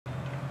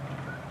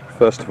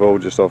First of all,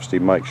 just obviously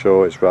make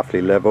sure it's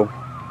roughly level.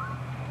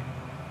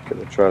 Get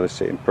the trailer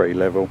sitting pretty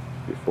level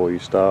before you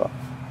start.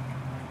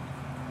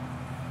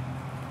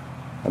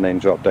 And then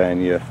drop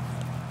down your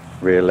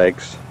rear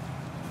legs.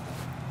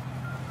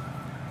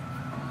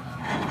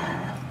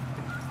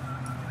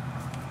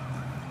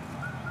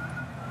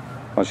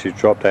 Once you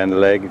drop down the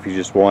leg, if you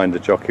just wind the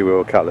jockey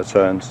wheel a couple of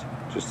turns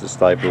just to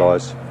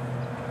stabilise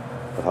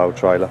the whole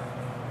trailer,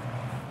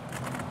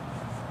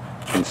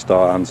 you can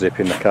start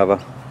unzipping the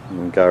cover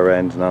and go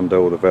around and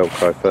undo all the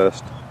velcro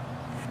first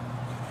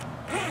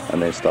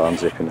and then start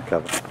unzipping the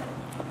cover.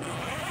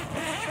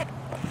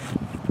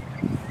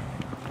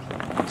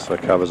 Once the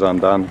cover's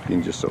undone, you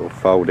can just sort of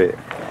fold it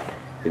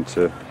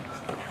into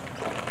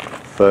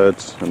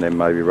thirds and then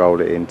maybe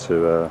roll it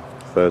into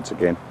thirds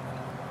again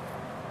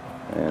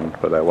and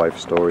put that away for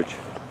storage.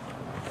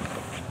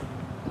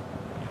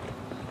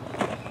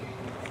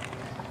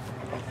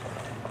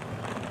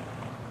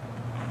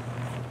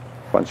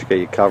 Once you get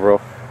your cover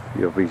off,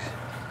 you'll be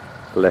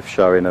left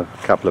showing a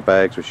couple of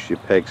bags, which is your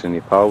pegs and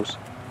your poles.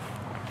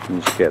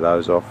 And just get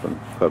those off and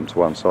put them to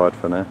one side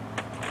for now.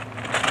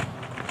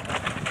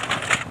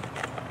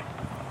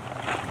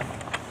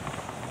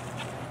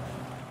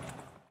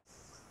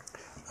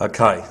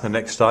 Okay, the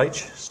next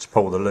stage is to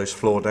pull the loose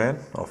floor down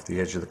off the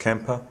edge of the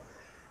camper.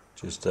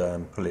 Just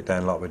pull it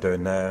down like we're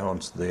doing now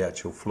onto the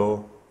actual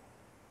floor.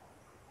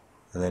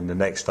 And then the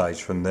next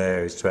stage from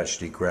there is to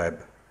actually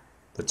grab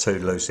the two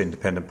loose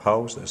independent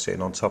poles that are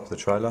sitting on top of the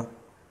trailer.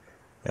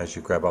 As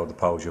you grab hold of the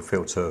poles, you'll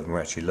feel two of them are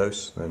actually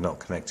loose. They're not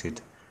connected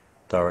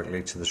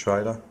directly to the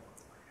trailer.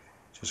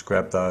 Just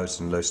grab those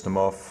and loosen them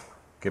off,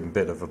 give them a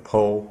bit of a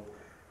pull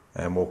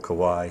and walk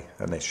away,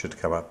 and they should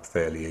come up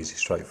fairly easy,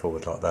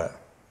 straightforward like that.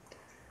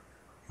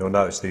 You'll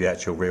notice the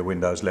actual rear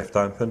window is left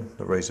open.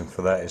 The reason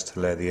for that is to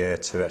allow the air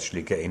to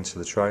actually get into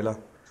the trailer.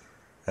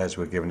 As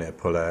we're giving it a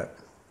pull out,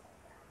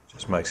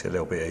 just makes it a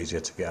little bit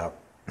easier to get up.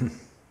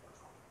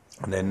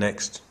 And then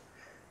next,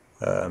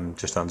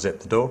 just unzip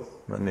the door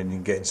and then you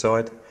can get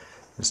inside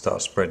and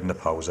start spreading the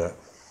poles out.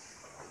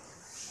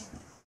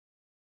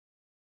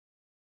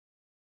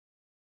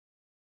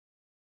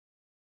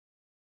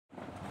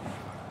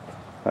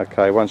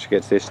 Okay, once you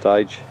get to this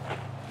stage,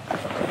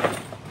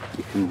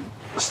 you can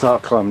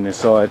start climbing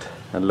inside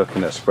and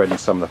looking at spreading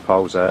some of the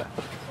poles out.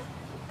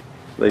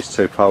 These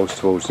two poles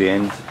towards the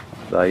end,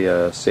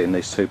 they sit in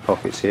these two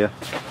pockets here.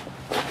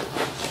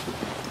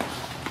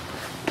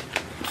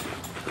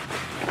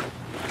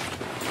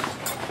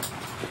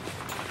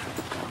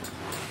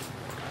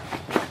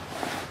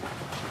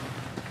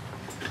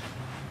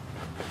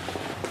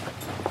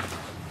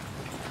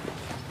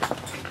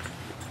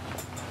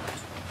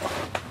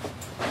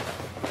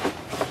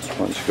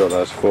 Once you've got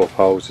those four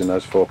poles in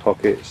those four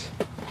pockets,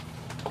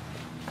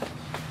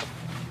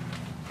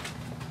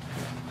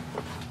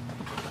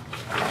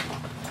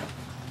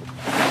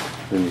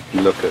 then you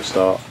can look at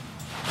start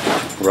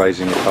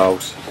raising your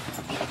poles.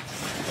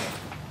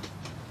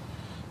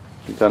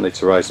 You don't need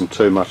to raise them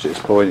too much at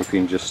this point. If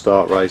you can just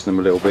start raising them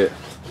a little bit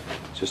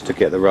just to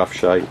get the rough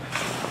shape,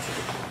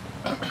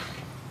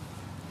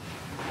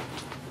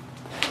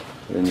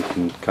 then you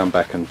can come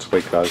back and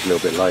tweak those a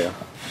little bit later.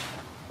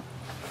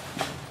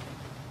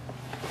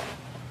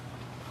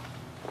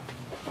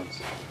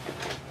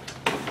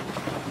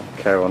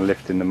 Carry on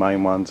lifting the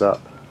main ones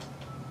up,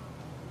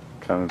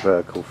 coming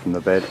vertical from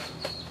the bed. At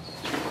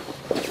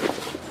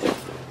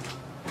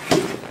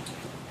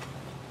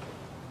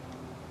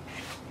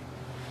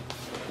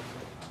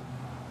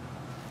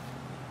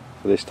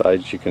this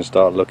stage you can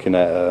start looking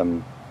at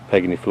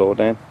pegging your floor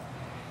down.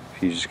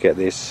 If you just get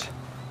this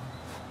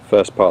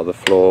first part of the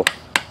floor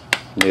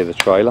near the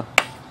trailer,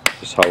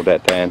 just hold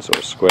that down sort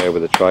of square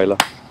with the trailer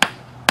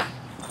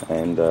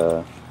and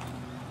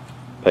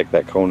peg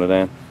that corner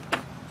down.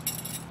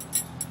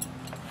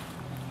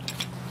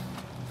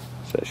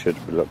 So it should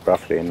look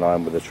roughly in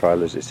line with the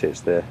trailer as it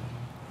sits there.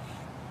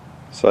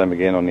 Same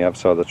again on the other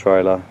side of the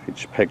trailer. You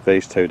just peg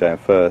these two down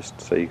first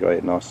so you got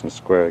it nice and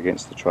square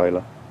against the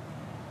trailer.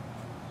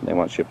 And then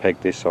once you peg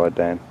this side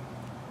down,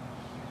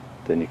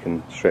 then you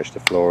can stretch the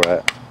floor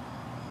out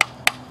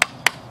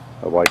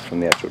away from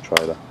the actual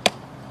trailer.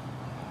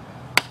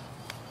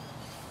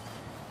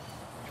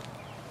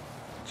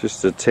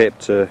 Just a tip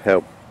to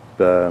help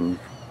the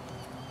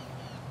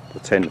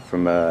tent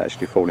from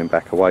actually falling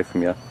back away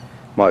from you.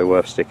 Might be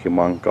worth sticking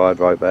one guide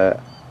rope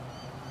out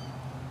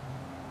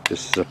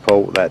just to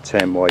support that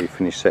tent while you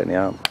finish setting it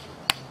up.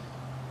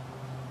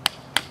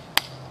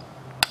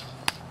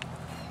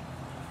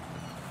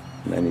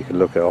 And then you can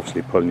look at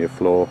obviously pulling your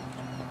floor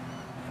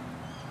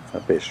a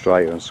bit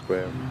straighter and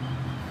square.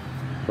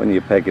 When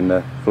you're pegging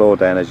the floor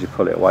down as you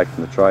pull it away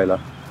from the trailer,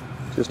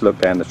 just look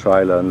down the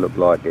trailer and look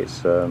like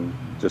it's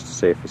just to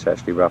see if it's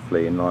actually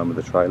roughly in line with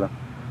the trailer,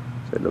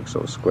 so it looks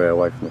sort of square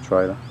away from the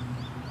trailer.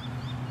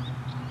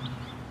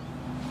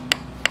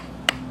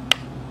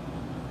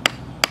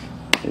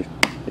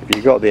 If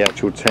you've got the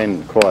actual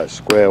tent quite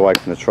square away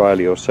from the trailer,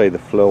 you'll see the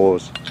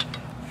floor's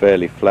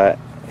fairly flat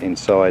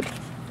inside.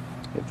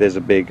 If there's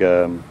a big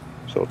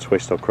sort of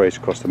twist or crease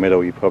across the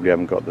middle, you probably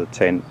haven't got the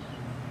tent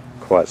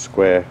quite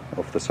square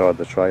off the side of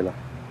the trailer.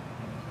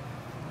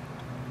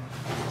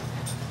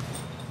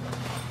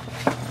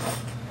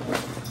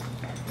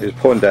 It was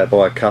pointed out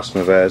by a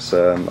customer of ours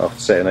after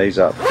setting these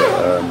up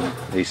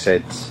that he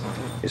said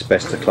it's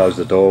best to close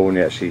the door when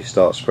you actually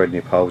start spreading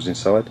your poles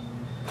inside,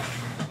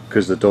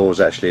 because the door's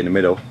actually in the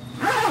middle.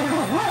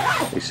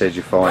 He said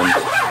you find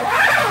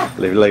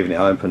leaving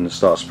it open and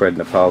start spreading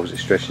the poles, it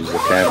stretches the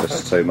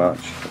canvas too much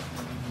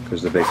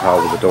because the big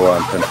hole with the door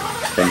open,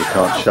 then you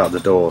can't shut the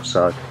door.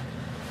 So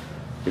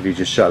if you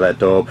just shut that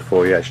door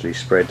before you actually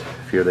spread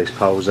a few of these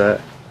poles out,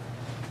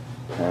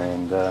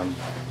 and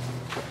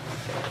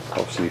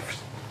obviously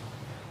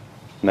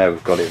now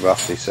we've got it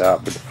roughly set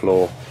up with the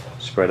floor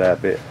spread out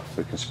a bit,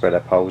 we can spread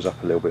our poles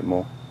up a little bit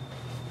more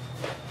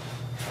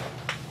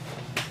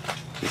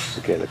just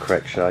to get the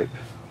correct shape.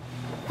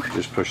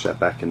 Just push that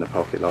back in the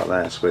pocket like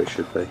that, that's where it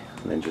should be,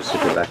 and then just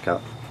zip it back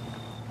up.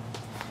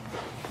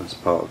 That's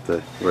part of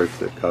the roof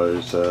that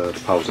goes, the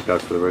poles that go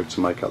for the roof to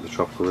make up the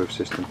tropical roof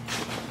system.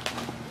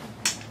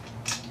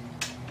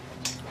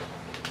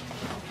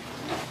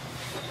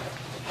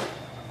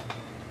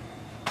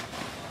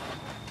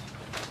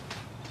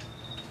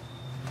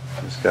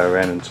 Let's go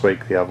around and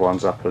tweak the other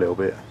ones up a little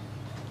bit.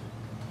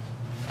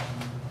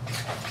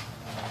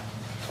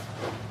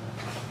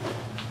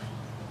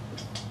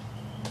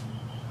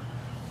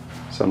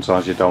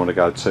 Sometimes you don't want to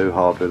go too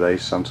hard with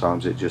these,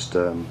 sometimes it just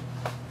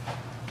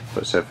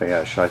puts everything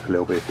out of shape a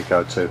little bit if you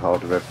go too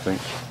hard with everything.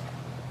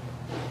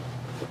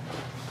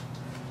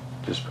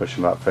 Just push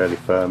them up fairly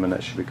firm and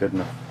that should be good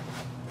enough.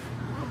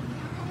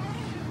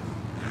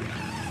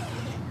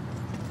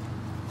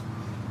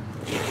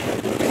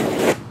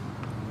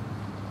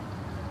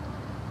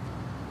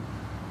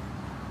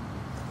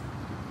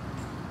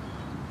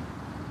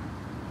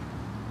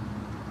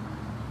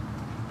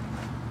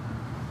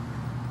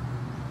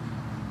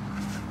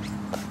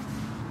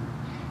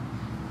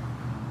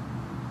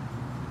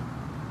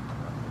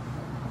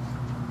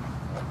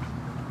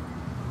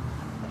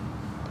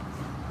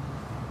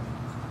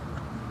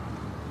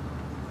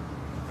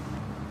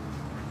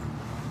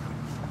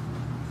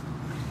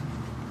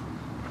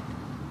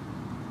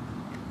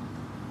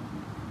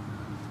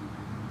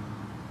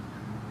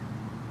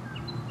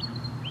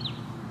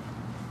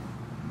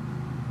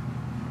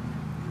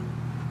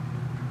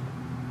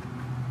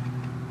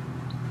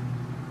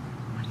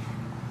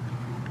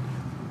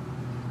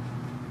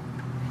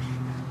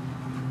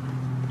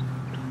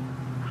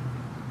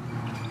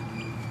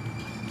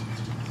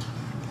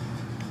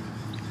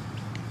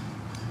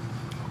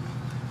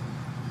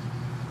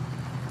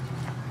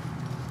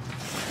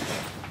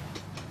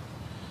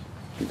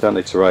 You don't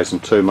need to raise them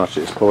too much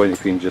at this point,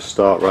 if you can just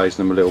start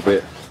raising them a little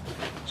bit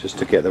just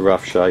to get the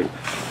rough shape.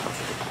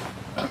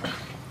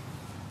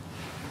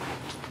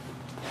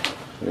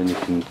 Then you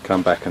can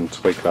come back and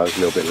tweak those a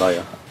little bit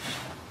later.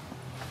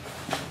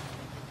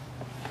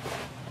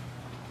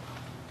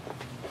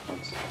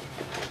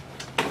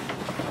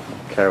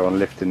 Carry on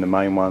lifting the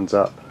main ones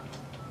up,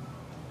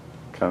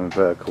 coming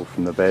vertical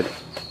from the bed.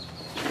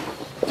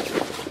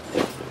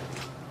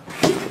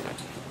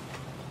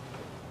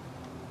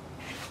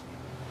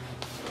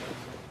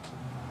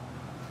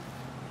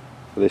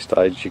 At this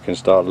stage you can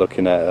start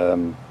looking at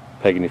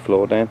pegging your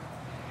floor down.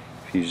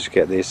 If you just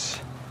get this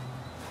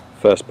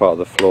first part of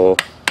the floor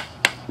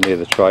near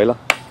the trailer,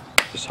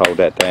 just hold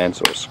that down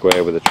sort of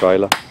square with the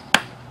trailer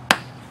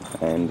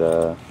and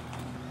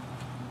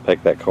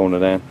peg that corner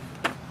down.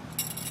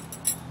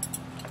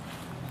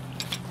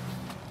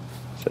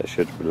 So it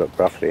should look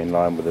roughly in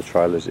line with the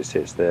trailer as it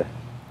sits there.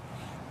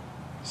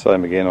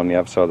 Same again on the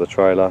other side of the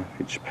trailer,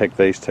 you just peg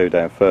these two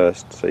down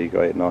first so you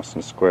got it nice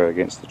and square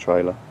against the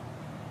trailer.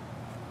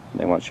 And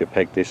then once you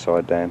peg this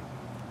side down,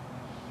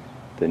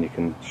 then you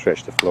can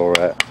stretch the floor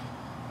out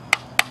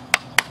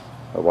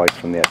away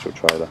from the actual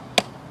trailer.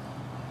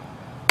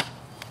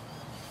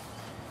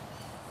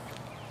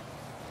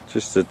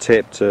 Just a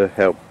tip to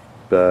help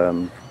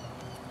the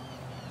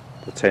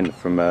tent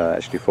from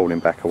actually falling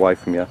back away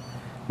from you.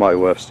 Might be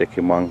worth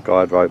sticking one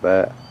guide rope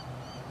out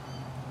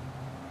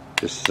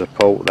just to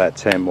support that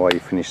tent while you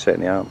finish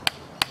setting it up.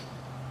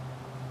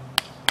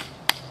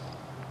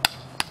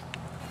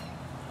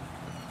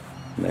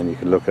 And then you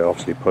can look at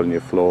obviously pulling your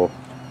floor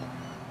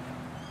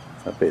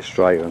a bit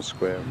straighter and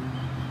square.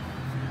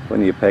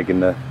 When you're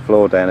pegging the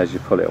floor down as you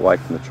pull it away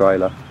from the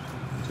trailer,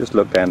 just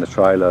look down the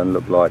trailer and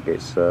look like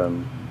it's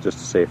just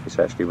to see if it's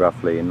actually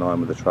roughly in line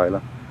with the trailer,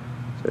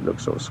 so it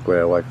looks sort of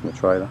square away from the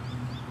trailer.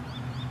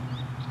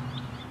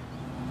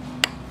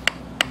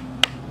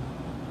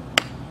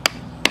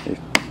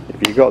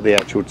 If you've got the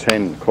actual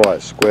tent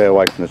quite square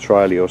away from the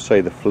trailer, you'll see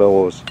the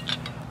floor's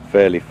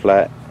fairly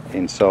flat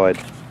inside.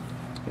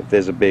 If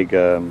there's a big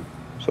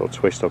sort of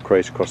twist or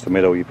crease across the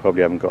middle, you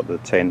probably haven't got the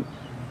tent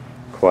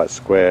quite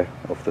square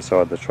off the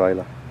side of the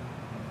trailer.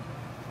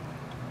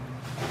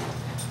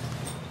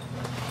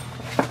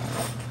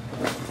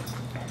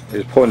 It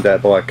was pointed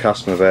out by a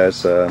customer of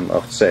ours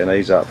after setting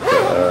these up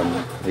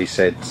that he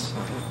said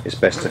it's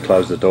best to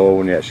close the door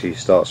when you actually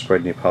start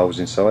spreading your poles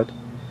inside,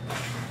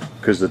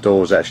 because the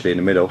door's actually in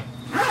the middle.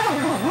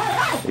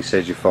 he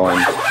says you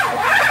find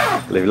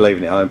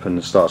leaving it open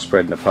and start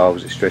spreading the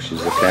poles, it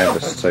stretches the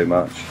canvas too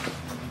much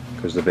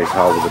because the big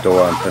hole with the door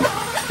open,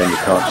 then you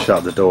can't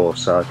shut the door.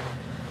 So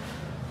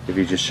if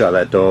you just shut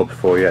that door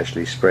before you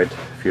actually spread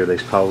a few of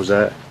these poles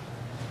out,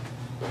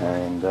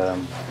 and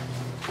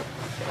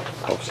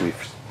obviously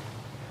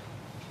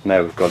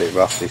now we've got it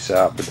roughly set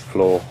up with the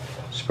floor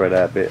spread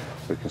out a bit,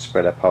 we can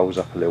spread our poles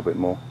up a little bit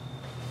more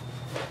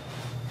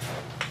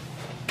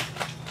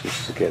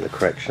just to get the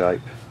correct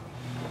shape.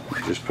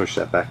 Just push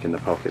that back in the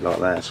pocket like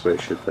that, that's where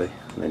it should be,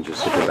 and then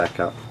just zip it back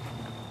up.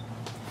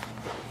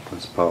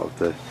 That's part of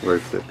the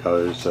roof that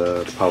goes,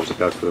 the poles that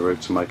go for the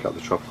roof to make up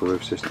the tropical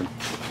roof system.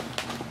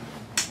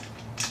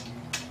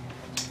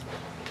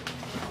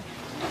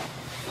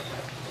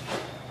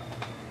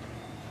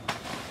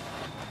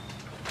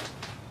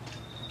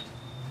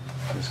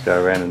 Let's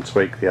go around and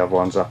tweak the other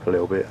ones up a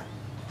little bit.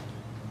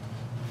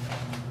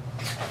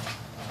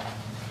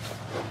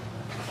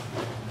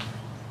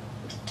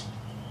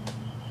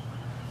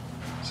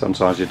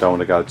 Sometimes you don't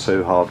want to go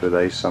too hard with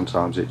these,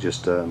 sometimes it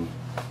just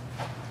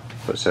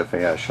puts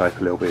everything out of shape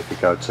a little bit if you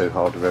go too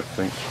hard with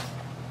everything.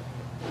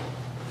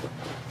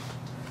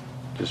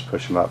 Just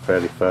push them up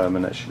fairly firm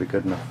and that should be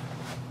good enough.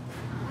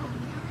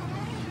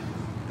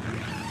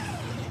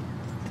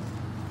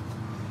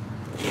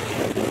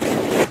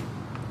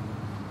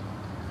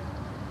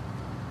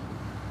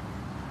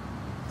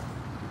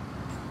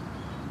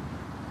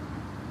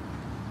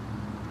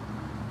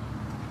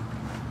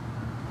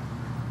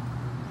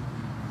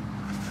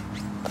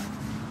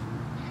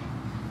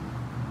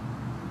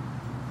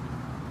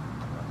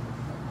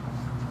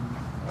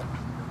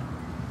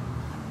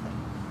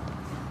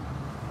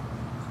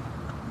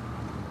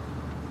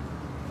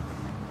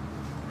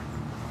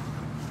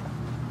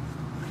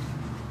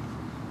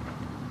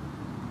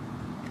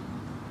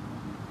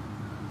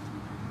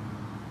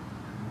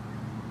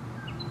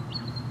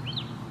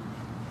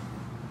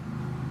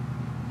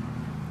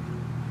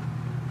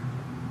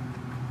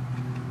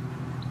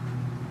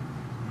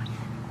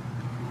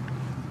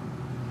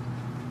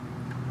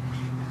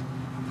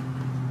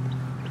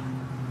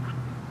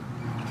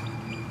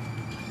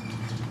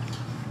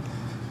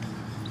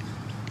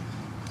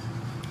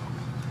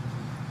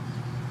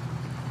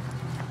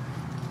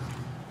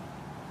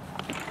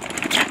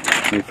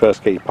 When you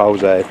first get your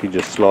poles out, if you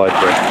just slide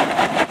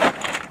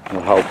the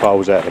whole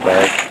poles out of the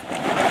bag,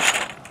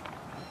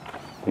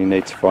 you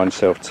need to find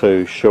yourself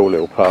two short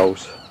little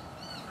poles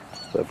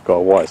that have got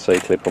a white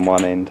C-clip on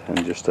one end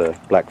and just a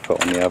black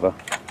foot on the other.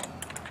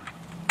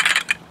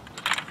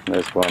 And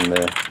there's one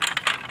there,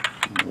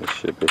 there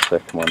should be a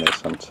second one there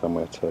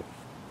somewhere too.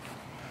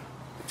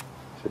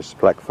 So it's a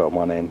black foot on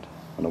one end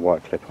and a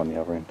white clip on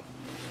the other end.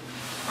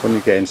 When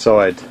you get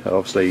inside,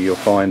 obviously you'll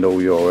find all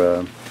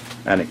your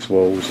annex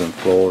walls and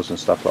floors and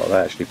stuff like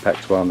that actually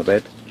packed away on the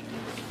bed.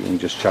 You can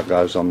just chuck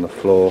those on the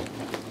floor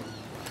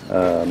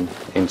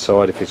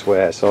inside if it's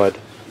wet outside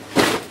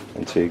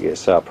until you get it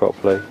set up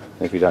properly.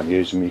 If you don't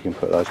use them, you can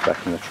put those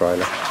back in the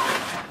trailer.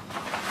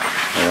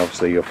 And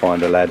obviously you'll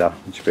find a ladder,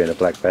 which will be in a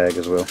black bag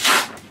as well.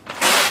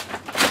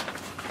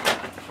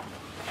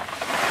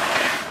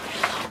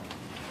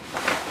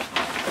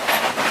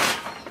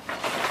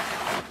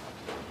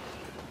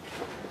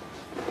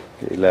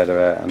 Get your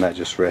ladder out, and that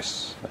just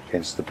rests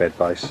against the bed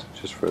base,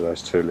 just through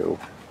those two little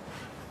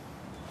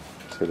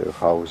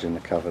holes in the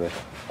cover there.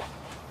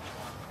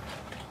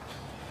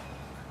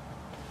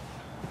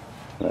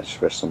 And that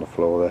just rests on the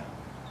floor there,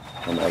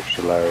 on the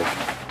extra layer of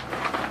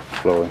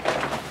flooring.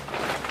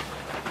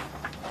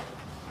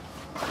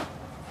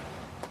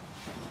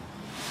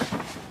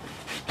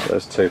 So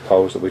those two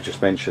poles that we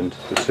just mentioned,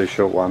 the two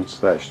short ones,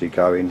 they actually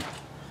go in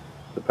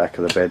the back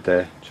of the bed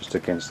there, just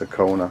against the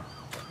corner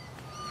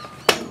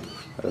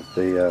of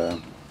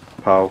the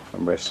pole,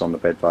 and rests on the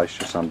bed base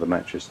just under the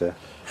mattress there.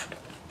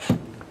 So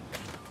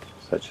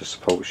that just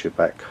supports your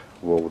back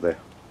wall there.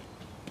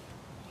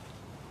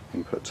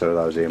 You can put two of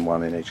those in,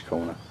 one in each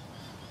corner.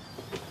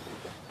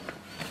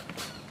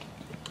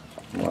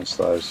 And once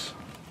those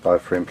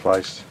both are in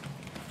place,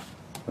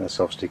 this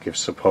obviously gives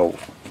support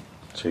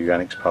to your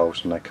annex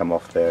poles when they come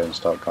off there and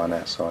start going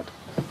outside.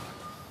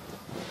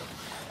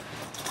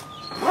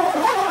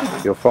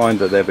 You'll find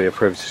that there'll be a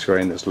privacy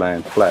screen that's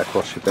laying flat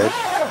across your bed.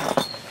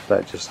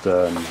 That just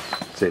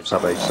zips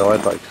up each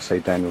side, like you can see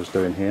Daniel's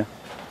doing here.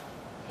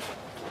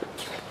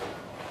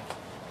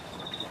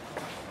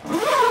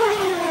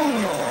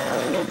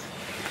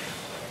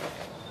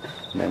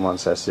 And then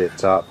once that's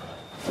zipped up,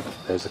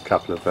 there's a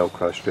couple of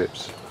Velcro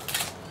strips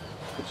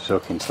which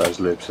hook into those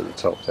loops at the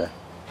top there.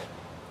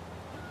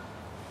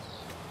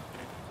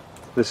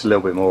 This is a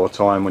little bit more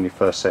time when you're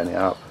first setting it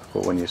up,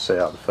 but when you set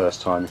it up the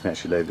first time you can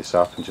actually leave this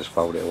up and just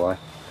fold it away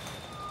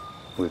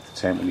with the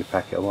tent when you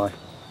pack it away.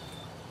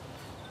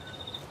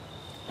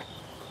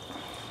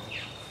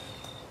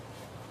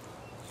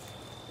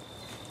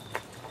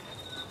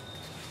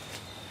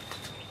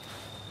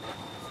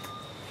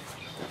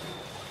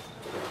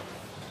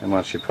 And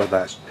once you put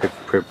that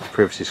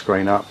privacy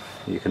screen up,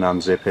 you can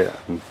unzip it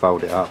and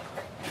fold it up,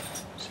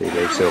 so you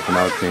leave yourself an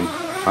opening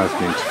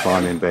to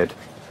climb in bed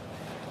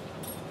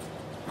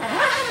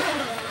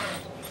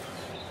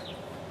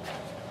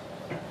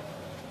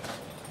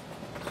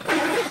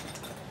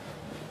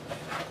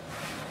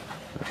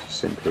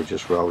simply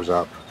just rolls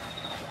up,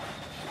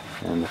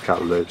 and a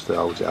couple of loops that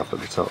holds it up at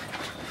the top.